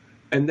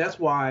 And that's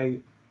why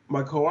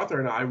my co-author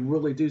and I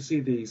really do see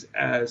these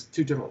as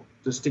two different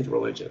distinct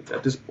religions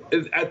at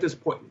this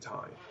point in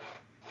time.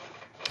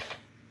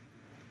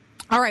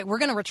 All right, we're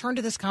going to return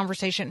to this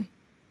conversation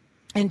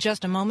in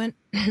just a moment.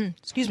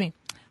 Excuse me.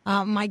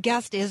 My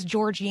guest is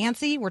George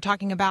Yancey. We're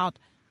talking about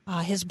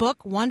his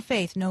book, One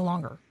Faith, No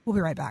Longer. We'll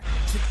be right back.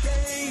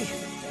 Today,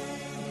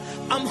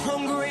 I'm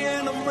hungry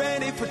and I'm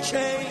ready for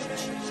change.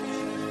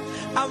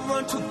 I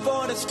run too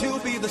far to still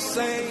be the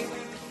same.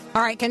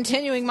 All right,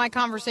 continuing my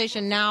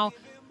conversation now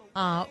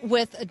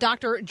with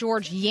Dr.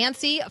 George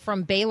Yancey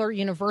from Baylor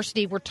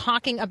University. We're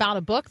talking about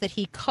a book that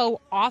he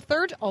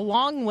co-authored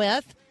along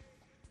with,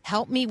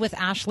 help me with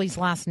Ashley's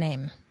last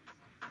name.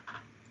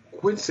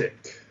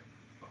 Quinsick.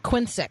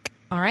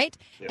 All right.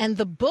 Yes. And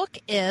the book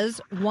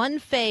is One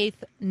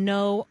Faith,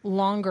 No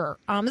Longer.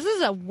 This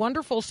is a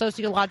wonderful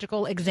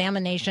sociological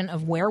examination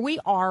of where we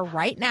are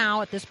right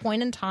now at this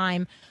point in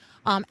time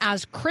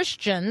as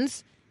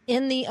Christians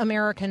in the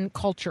American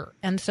culture.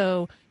 And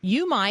so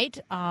you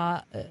might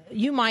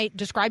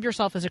describe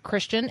yourself as a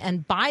Christian,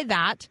 and by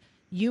that,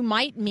 you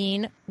might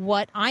mean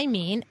what I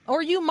mean,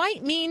 or you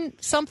might mean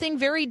something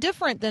very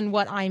different than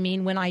what I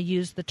mean when I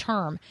use the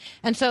term.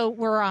 And so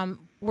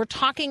we're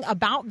talking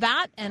about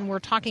that, and we're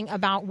talking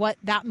about what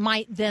that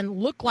might then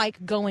look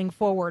like going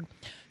forward.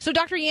 So,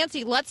 Dr.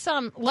 Yancey, let's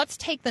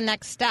take the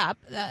next step,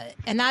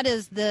 and that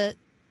is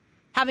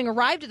having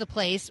arrived at the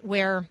place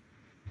where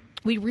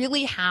we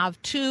really have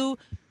two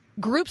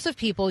groups of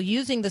people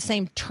using the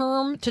same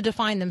term to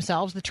define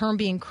themselves, the term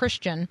being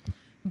Christian,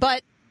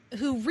 but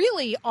who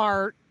really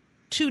are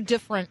two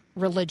different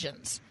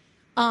religions.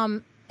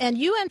 And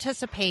you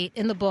anticipate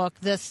in the book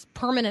this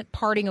permanent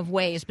parting of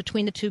ways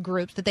between the two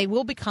groups, that they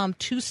will become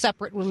two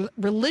separate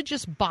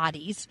religious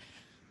bodies.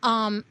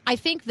 I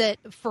think that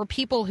for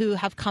people who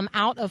have come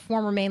out of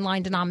former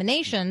mainline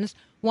denominations,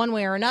 one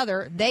way or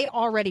another, they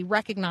already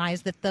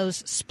recognize that those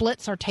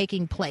splits are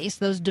taking place.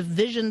 Those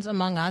divisions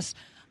among us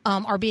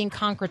are being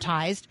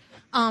concretized.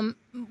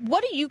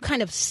 What do you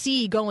kind of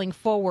see going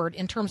forward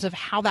in terms of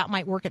how that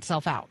might work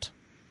itself out?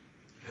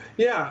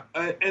 Yeah,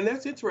 and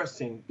that's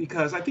interesting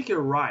because I think you're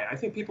right. I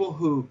think people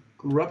who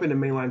grew up in a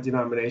mainline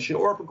denomination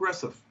or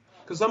progressive,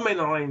 because some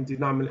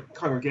mainline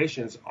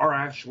congregations are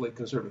actually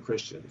conservative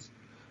Christians.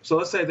 So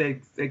let's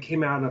say they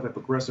came out of a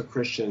progressive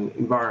Christian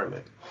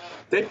environment.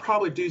 They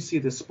probably do see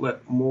the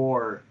split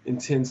more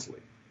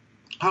intensely.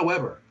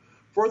 However,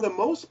 for the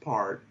most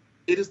part,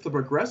 it is the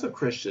progressive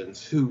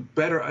Christians who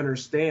better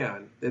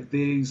understand that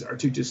these are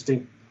two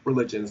distinct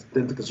religions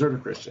than the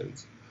conservative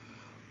Christians.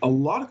 A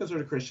lot of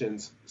conservative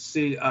Christians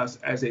see us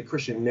as a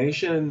Christian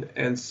nation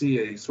and see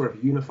a sort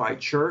of unified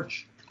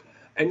church.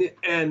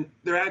 And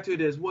their attitude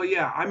is, well,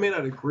 yeah, I may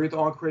not agree with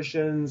all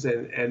Christians,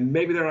 and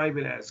maybe they're not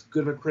even as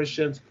good of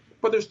Christians,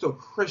 but they're still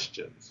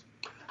Christians.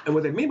 And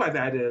what they mean by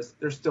that is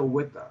they're still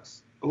with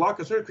us. A lot of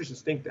conservative Christians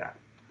think that.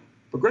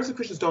 Progressive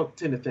Christians don't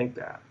tend to think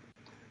that.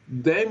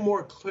 They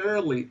more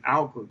clearly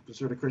outgroup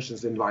conservative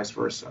Christians than vice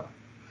versa.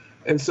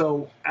 And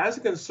so as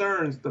it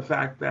concerns the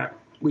fact that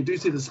we do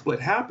see the split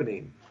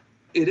happening,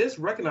 it is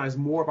recognized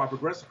more by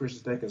progressive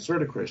Christians than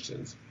conservative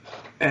Christians.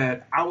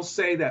 And I will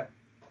say that,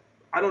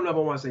 I don't know if I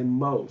want to say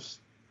most,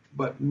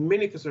 but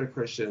many conservative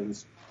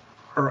Christians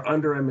are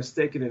under a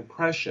mistaken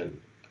impression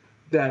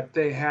that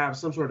they have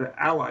some sort of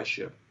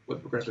allyship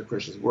with progressive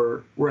Christians,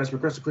 whereas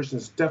progressive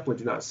Christians definitely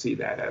do not see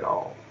that at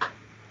all.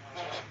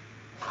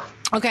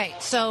 Okay,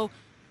 so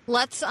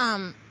let's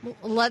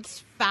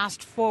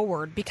fast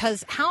forward,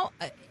 because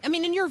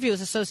in your view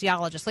as a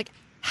sociologist,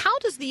 how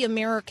does the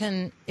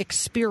American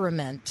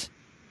experiment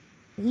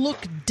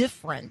look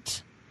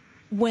different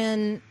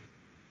when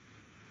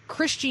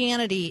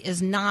Christianity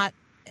is not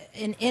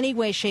in any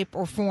way, shape,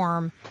 or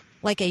form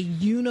like a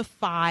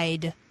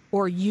unified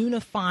or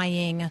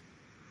unifying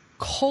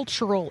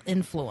cultural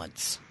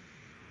influence?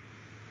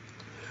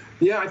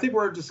 Yeah, I think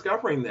we're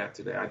discovering that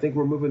today. I think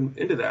we're moving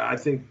into that. I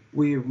think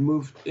we've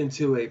moved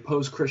into a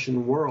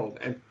post-Christian world.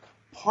 And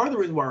part of the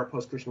reason why we're a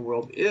post-Christian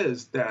world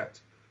is that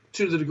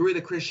to the degree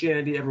that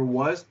Christianity ever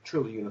was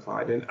truly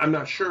unified, and I'm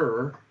not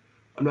sure,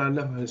 I'm not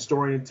enough of a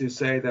historian to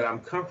say that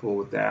I'm comfortable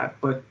with that,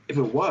 but if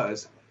it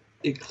was,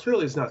 it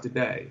clearly is not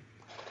today.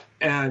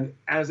 And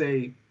as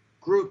a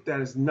group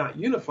that is not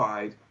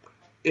unified,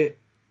 it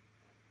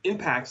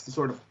impacts the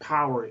sort of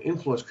power and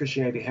influence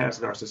Christianity has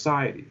in our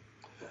society.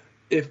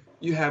 If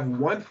you have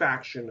one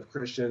faction of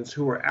Christians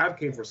who are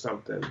advocating for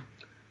something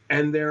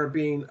and they're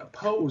being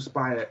opposed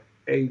by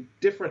a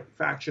different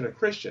faction of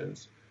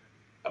Christians,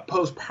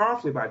 opposed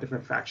powerfully by a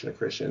different faction of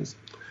Christians,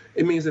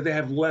 it means that they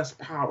have less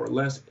power,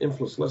 less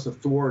influence, less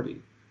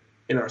authority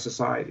in our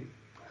society.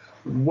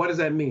 What does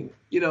that mean?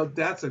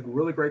 That's a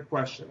really great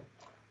question.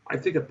 I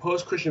think a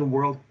post-Christian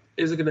world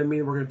isn't going to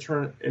mean we're going to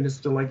turn into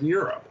something like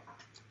Europe.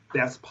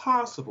 That's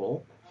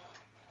possible,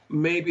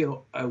 maybe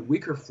a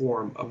weaker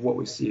form of what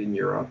we see in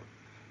Europe.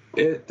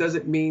 It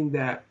doesn't mean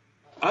that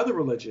other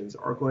religions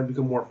are going to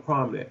become more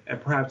prominent and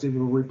perhaps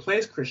even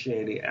replace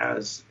Christianity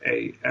as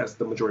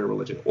the majority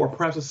religion, or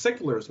perhaps a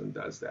secularism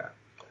does that.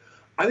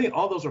 I think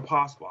all those are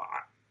possible.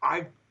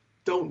 I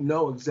don't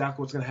know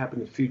exactly what's going to happen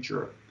in the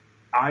future.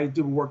 I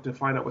do work to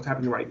find out what's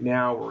happening right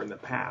now or in the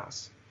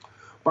past.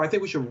 But I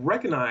think we should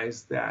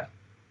recognize that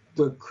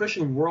the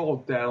Christian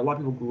world that a lot of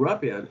people grew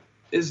up in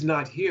is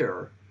not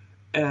here.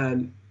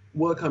 And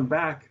will it come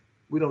back?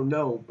 We don't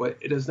know, but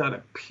it does not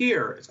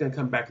appear it's going to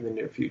come back in the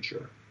near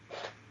future.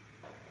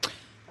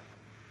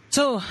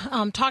 So,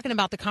 talking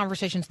about the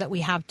conversations that we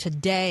have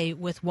today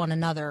with one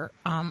another,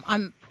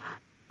 I'm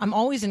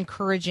always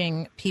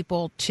encouraging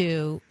people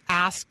to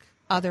ask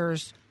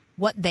others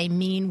what they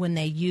mean when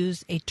they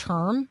use a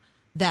term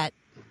that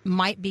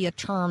might be a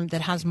term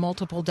that has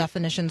multiple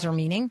definitions or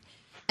meaning.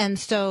 And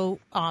so,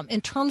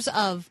 in terms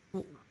of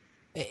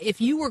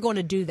if you were going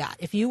to do that,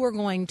 if you were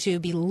going to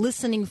be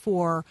listening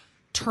for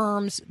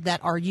terms that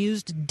are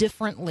used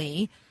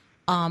differently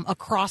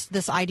across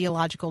this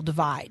ideological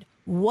divide,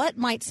 what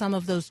might some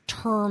of those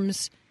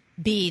terms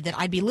be that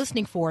I'd be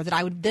listening for that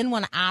I would then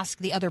want to ask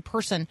the other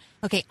person,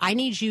 okay, I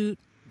need you,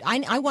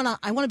 I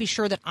want to be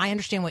sure that I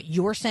understand what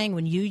you're saying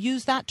when you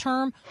use that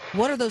term.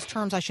 What are those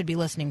terms I should be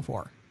listening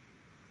for?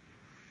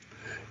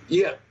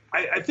 Yeah,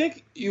 I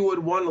think you would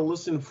want to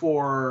listen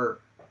for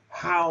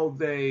how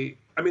they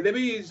may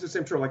use the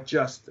same term like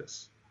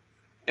justice.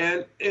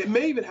 And it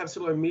may even have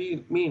similar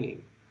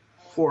meaning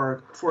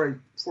for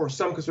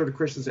some conservative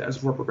Christians as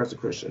for progressive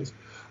Christians.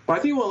 But I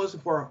think you want to listen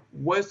for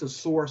what is the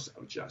source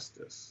of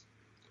justice.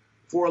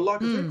 For a lot of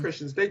conservative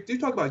Christians, they do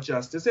talk about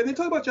justice, and they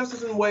talk about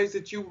justice in ways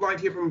that you might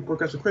hear from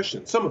progressive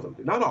Christians. Some of them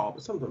do, not all,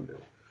 but some of them do.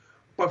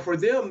 But for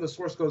them, the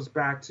source goes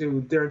back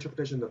to their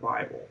interpretation of the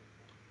Bible.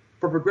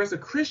 For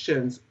progressive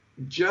Christians,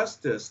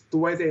 justice, the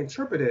way they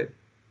interpret it,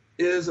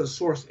 is a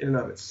source in and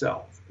of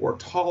itself, or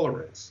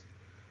tolerance,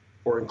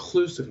 or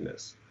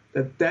inclusiveness.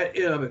 That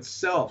in and of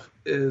itself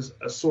is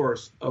a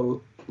source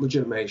of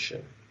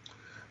legitimation.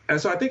 And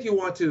so I think you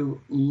want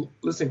to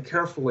listen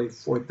carefully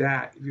for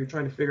that if you're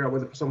trying to figure out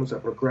whether someone's a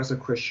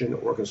progressive Christian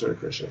or a conservative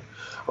Christian.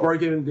 I've already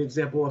given the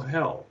example of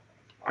hell.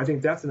 I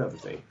think that's another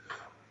thing.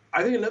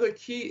 I think another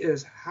key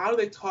is how do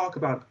they talk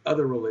about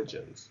other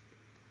religions?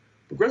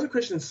 Progressive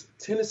Christians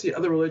tend to see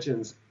other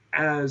religions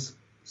as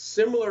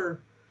similar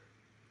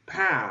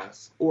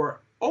paths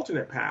or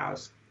alternate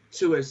paths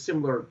to a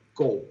similar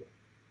goal.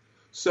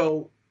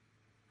 So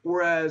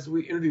whereas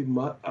we interviewed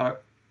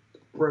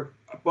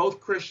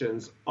both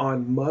Christians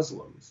on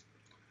Muslims,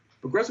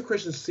 progressive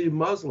Christians see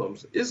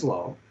Muslims,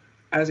 Islam,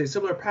 as a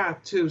similar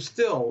path to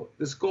still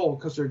this goal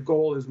because their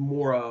goal is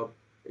more of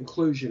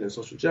inclusion and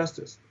social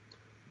justice.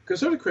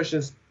 Conservative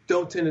Christians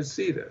don't tend to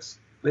see this.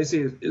 They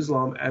see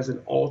Islam as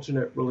an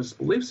alternate religious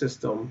belief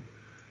system,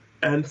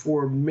 and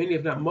for many,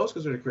 if not most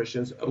conservative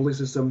Christians, a belief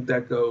system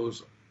that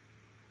goes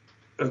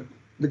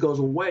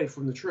away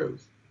from the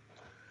truth.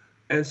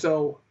 And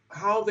so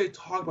how they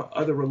talk about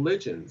other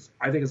religions,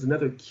 I think, is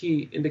another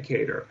key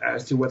indicator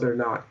as to whether or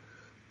not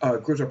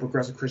groups are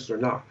progressive Christians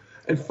or not.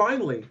 And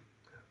finally,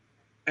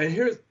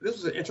 this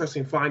was an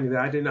interesting finding that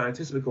I did not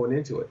anticipate going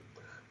into it.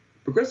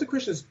 Progressive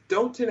Christians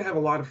don't tend to have a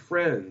lot of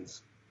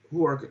friends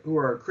who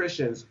are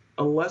Christians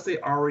unless they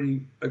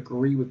already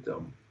agree with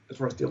them as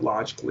far as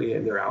theologically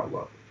and their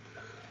outlook.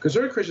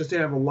 Conservative Christians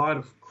tend to have a lot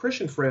of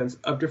Christian friends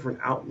of different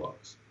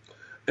outlooks.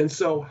 And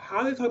so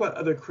how they talk about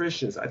other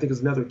Christians, I think, is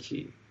another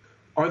key.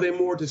 Are they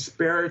more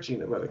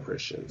disparaging of other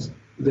Christians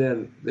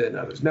than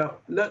others? Now,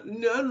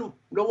 no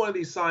one of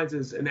these signs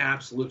is an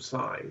absolute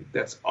sign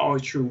that's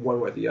always true one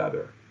way or the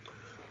other.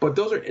 But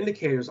those are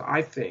indicators,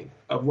 I think,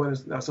 of whether or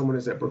not someone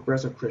is a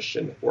progressive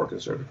Christian or a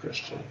conservative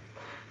Christian.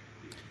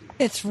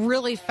 It's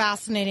really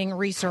fascinating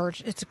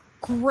research. It's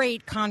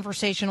great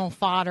conversational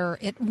fodder.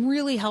 It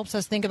really helps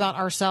us think about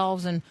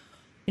ourselves and,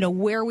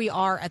 where we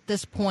are at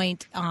this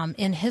point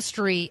in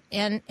history.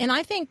 And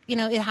I think,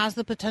 it has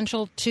the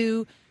potential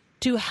to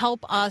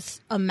help us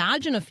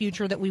imagine a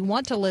future that we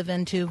want to live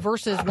into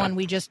versus one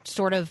we just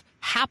sort of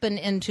happen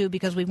into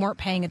because we weren't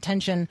paying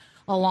attention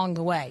along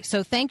the way.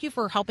 So thank you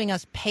for helping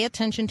us pay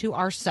attention to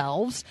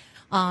ourselves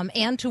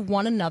and to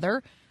one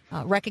another,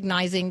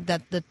 recognizing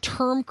that the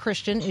term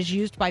Christian is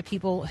used by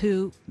people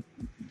who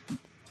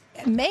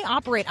may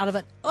operate out of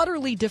an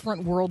utterly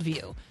different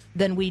worldview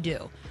than we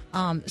do.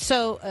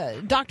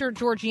 So Dr.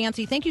 George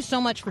Yancey, thank you so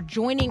much for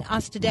joining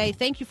us today.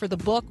 Thank you for the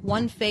book,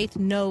 One Faith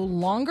No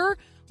Longer.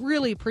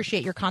 Really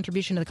appreciate your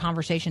contribution to the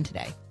conversation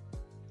today.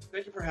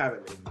 Thank you for having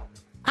me.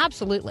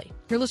 Absolutely.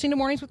 You're listening to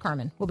Mornings with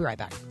Carmen. We'll be right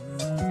back.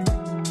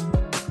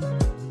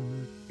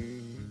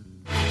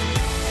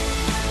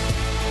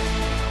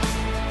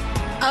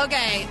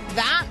 Okay,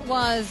 that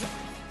was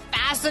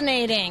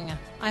fascinating.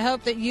 I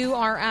hope that you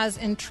are as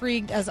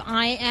intrigued as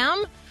I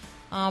am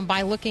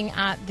by looking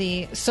at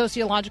the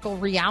sociological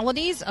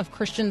realities of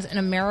Christians in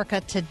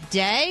America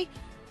today.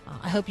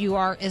 I hope you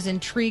are as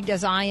intrigued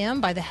as I am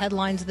by the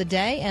headlines of the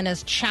day and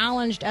as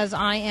challenged as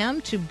I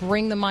am to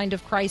bring the mind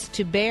of Christ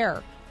to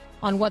bear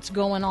on what's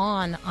going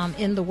on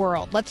in the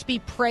world. Let's be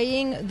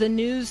praying the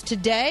news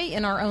today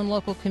in our own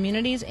local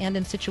communities and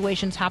in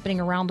situations happening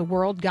around the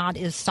world. God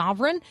is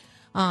sovereign.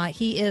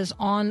 He is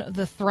on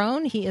the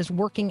throne. He is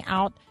working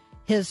out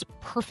his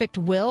perfect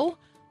will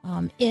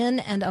in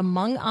and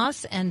among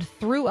us and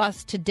through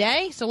us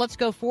today. So let's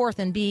go forth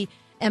and be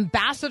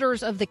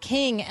ambassadors of the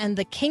King and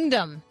the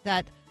kingdom,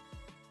 that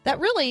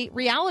really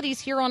realities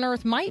here on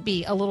earth might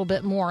be a little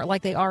bit more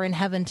like they are in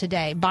heaven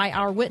today, by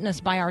our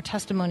witness, by our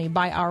testimony,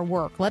 by our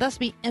work. Let us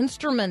be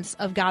instruments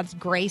of God's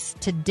grace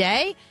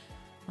today.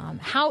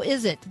 How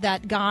is it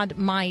that God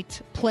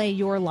might play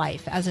your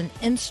life as an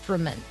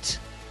instrument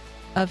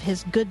of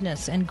his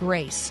goodness and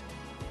grace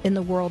in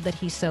the world that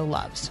he so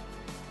loves?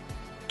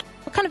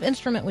 What kind of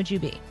instrument would you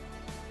be?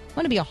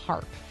 Want to be a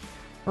harp,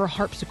 or a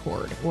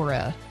harpsichord, or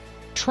a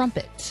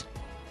trumpet,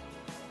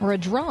 or a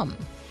drum?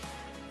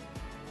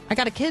 I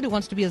got a kid who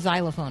wants to be a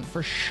xylophone,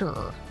 for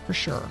sure, for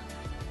sure.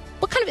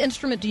 What kind of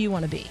instrument do you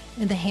want to be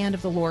in the hand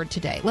of the Lord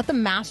today? Let the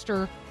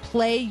Master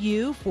play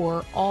you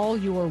for all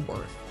your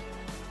worth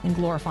and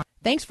glorify.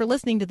 Thanks for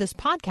listening to this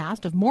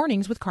podcast of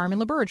Mornings with Carmen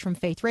LaBerge from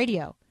Faith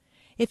Radio.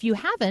 If you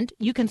haven't,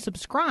 you can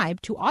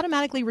subscribe to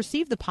automatically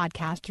receive the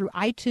podcast through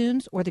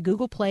iTunes or the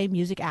Google Play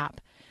Music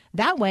app.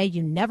 That way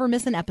you never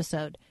miss an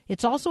episode.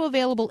 It's also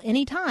available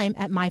anytime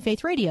at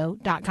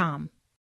myfaithradio.com.